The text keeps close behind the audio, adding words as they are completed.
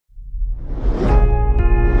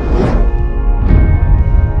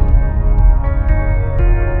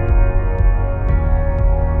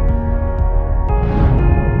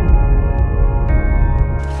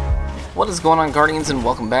What is going on, Guardians, and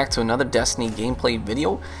welcome back to another Destiny gameplay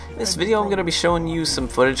video. In this video I'm going to be showing you some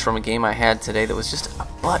footage from a game I had today that was just a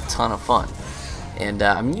butt ton of fun. And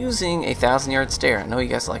I'm using a 1,000-yard stare. I know you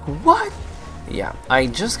guys are like, what? Yeah, I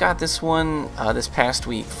just got this one this past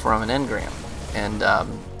week from an engram. And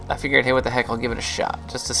I figured, hey, what the heck, I'll give it a shot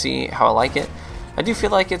just to see how I like it. I do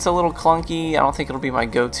feel like it's a little clunky. I don't think it'll be my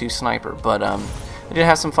go-to sniper, but I did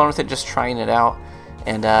have some fun with it just trying it out.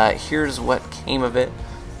 And here's what came of it.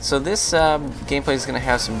 So this gameplay is going to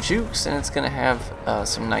have some jukes, and it's going to have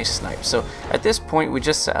some nice snipes. So at this point, we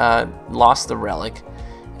just lost the relic,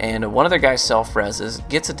 and one of their guys self-reses,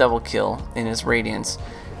 gets a double kill in his radiance,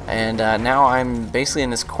 and now I'm basically in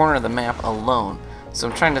this corner of the map alone. So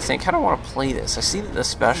I'm trying to think, how do I want to play this? I see that the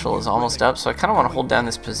special is almost up, so I kind of want to hold down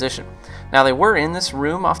this position. Now they were in this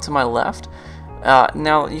room off to my left.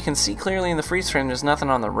 Now you can see clearly in the freeze frame there's nothing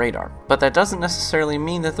on the radar, but that doesn't necessarily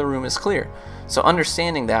mean that the room is clear. So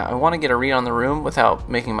understanding that, I want to get a read on the room without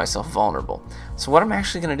making myself vulnerable. So what I'm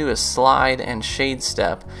actually going to do is slide and shade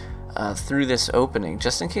step through this opening,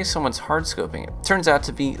 just in case someone's hard scoping it. Turns out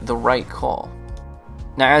to be the right call.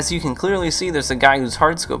 Now as you can clearly see, there's a guy who's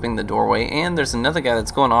hard scoping the doorway, and there's another guy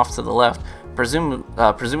that's going off to the left,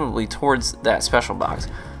 presumably towards that special box.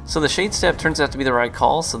 So the shade step turns out to be the right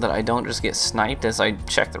call so that I don't just get sniped as I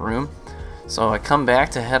check the room. So I come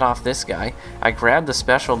back to head off this guy. I grab the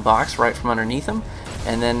special box right from underneath him,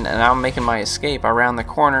 and then now I'm making my escape. Around the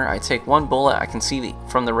corner, I take one bullet. I can see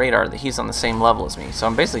from the radar that he's on the same level as me, so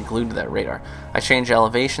I'm basically glued to that radar. I change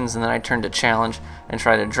elevations, and then I turn to challenge and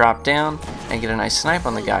try to drop down and get a nice snipe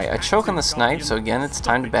on the guy. I choke on the snipe, so again it's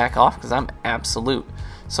time to back off because I'm absolute.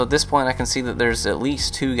 So at this point I can see that there's at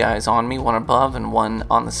least two guys on me, one above and one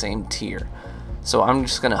on the same tier. So I'm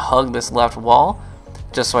just going to hug this left wall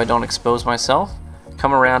just so I don't expose myself.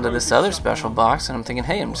 Come around to this other special box, and I'm thinking,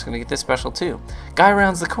 hey, I'm just going to get this special too. Guy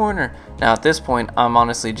rounds the corner. Now at this point I'm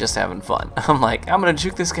honestly just having fun. I'm like, I'm going to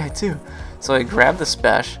juke this guy too. So I grab the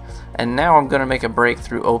special, and now I'm going to make a break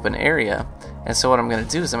through open area. And so what I'm going to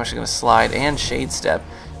do is I'm actually going to slide and shade step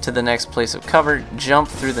to the next place of cover, jump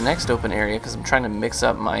through the next open area because I'm trying to mix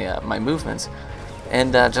up my my movements,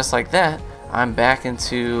 and just like that, I'm back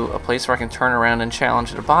into a place where I can turn around and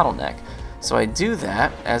challenge at a bottleneck. So I do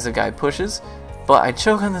that as the guy pushes, but I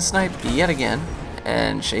choke on the snipe yet again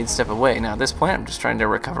and shade step away. Now at this point, I'm just trying to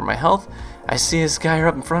recover my health. I see this guy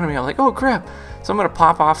up in front of me. I'm like, oh crap! So I'm gonna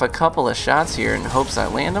pop off a couple of shots here in hopes I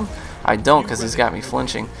land him. I don't, because he's got me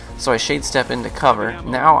flinching. So I shade step into cover.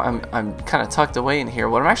 Now I'm kind of tucked away in here.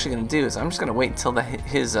 What I'm actually going to do is I'm just going to wait until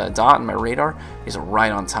his dot in my radar is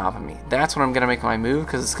right on top of me. That's when I'm going to make my move,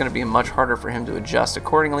 because it's going to be much harder for him to adjust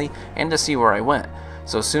accordingly and to see where I went.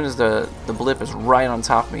 So as soon as the blip is right on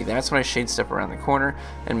top of me, that's when I shade step around the corner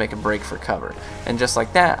and make a break for cover. And just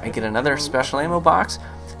like that, I get another special ammo box.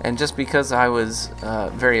 And just because I was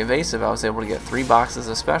very evasive, I was able to get 3 boxes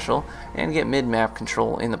of special and get mid-map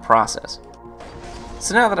control in the process.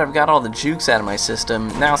 So now that I've got all the jukes out of my system,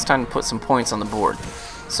 now it's time to put some points on the board.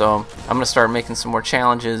 So I'm going to start making some more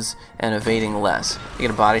challenges and evading less. I get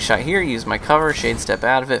a body shot here, use my cover, shade step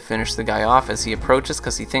out of it, finish the guy off as he approaches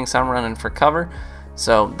because he thinks I'm running for cover.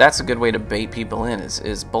 So that's a good way to bait people in,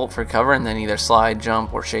 is bolt for cover and then either slide,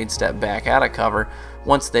 jump, or shade step back out of cover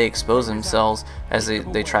once they expose themselves as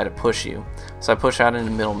they try to push you. So I push out into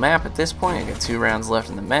the middle map at this point. I got 2 rounds left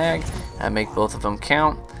in the mag. I make both of them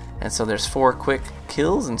count. And so there's 4 quick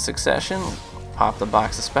kills in succession. Pop the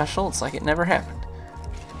box of special. It's like it never happened.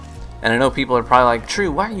 And I know people are probably like,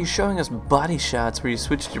 True, why are you showing us body shots where you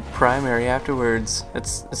switched your primary afterwards?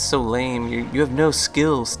 It's so lame. You have no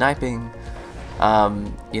skill sniping.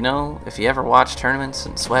 You know, if you ever watch tournaments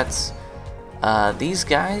and sweats, these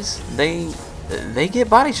guys, they get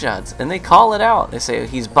body shots and they call it out. They say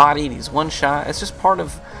he's bodied, he's one shot. It's just part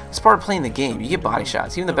of playing the game. You get body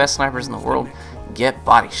shots. Even the best snipers in the world get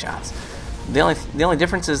body shots. The only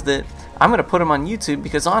difference is that I'm going to put them on YouTube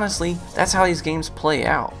because honestly, that's how these games play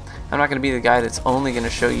out. I'm not going to be the guy that's only going to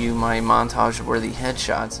show you my montage-worthy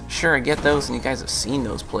headshots. Sure, I get those and you guys have seen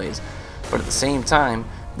those plays, but at the same time,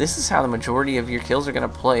 this is how the majority of your kills are going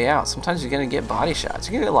to play out. Sometimes you're going to get body shots.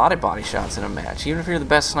 You're going to get a lot of body shots in a match, even if you're the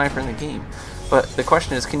best sniper in the game. But the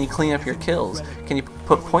question is, can you clean up your kills? Can you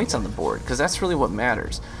put points on the board? Because that's really what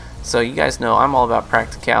matters. So you guys know I'm all about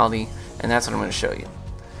practicality, and that's what I'm going to show you.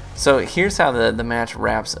 So here's how the match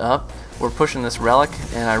wraps up. We're pushing this relic,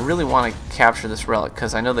 and I really want to capture this relic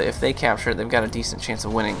because I know that if they capture it, they've got a decent chance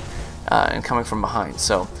of winning and coming from behind.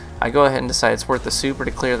 So I go ahead and decide it's worth the super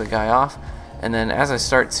to clear the guy off. And then as I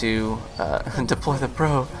start to deploy the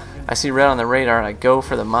pro, I see red on the radar and I go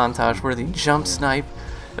for the montage-worthy jump snipe.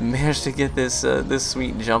 I managed to get this this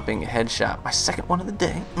sweet jumping headshot, my second one of the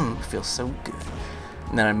day. Feels so good.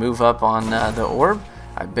 And then I move up on the orb,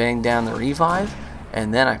 I bang down the revive,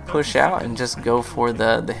 and then I push out and just go for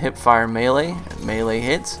the hip fire melee. Melee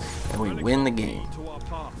hits, and we win the game.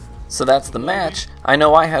 So that's the match. I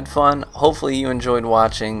know I had fun. Hopefully you enjoyed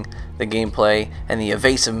watching the gameplay and the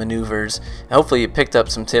evasive maneuvers. And hopefully you picked up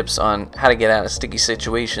some tips on how to get out of sticky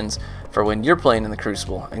situations for when you're playing in the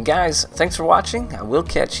Crucible. And guys, thanks for watching. I will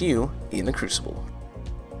catch you in the Crucible.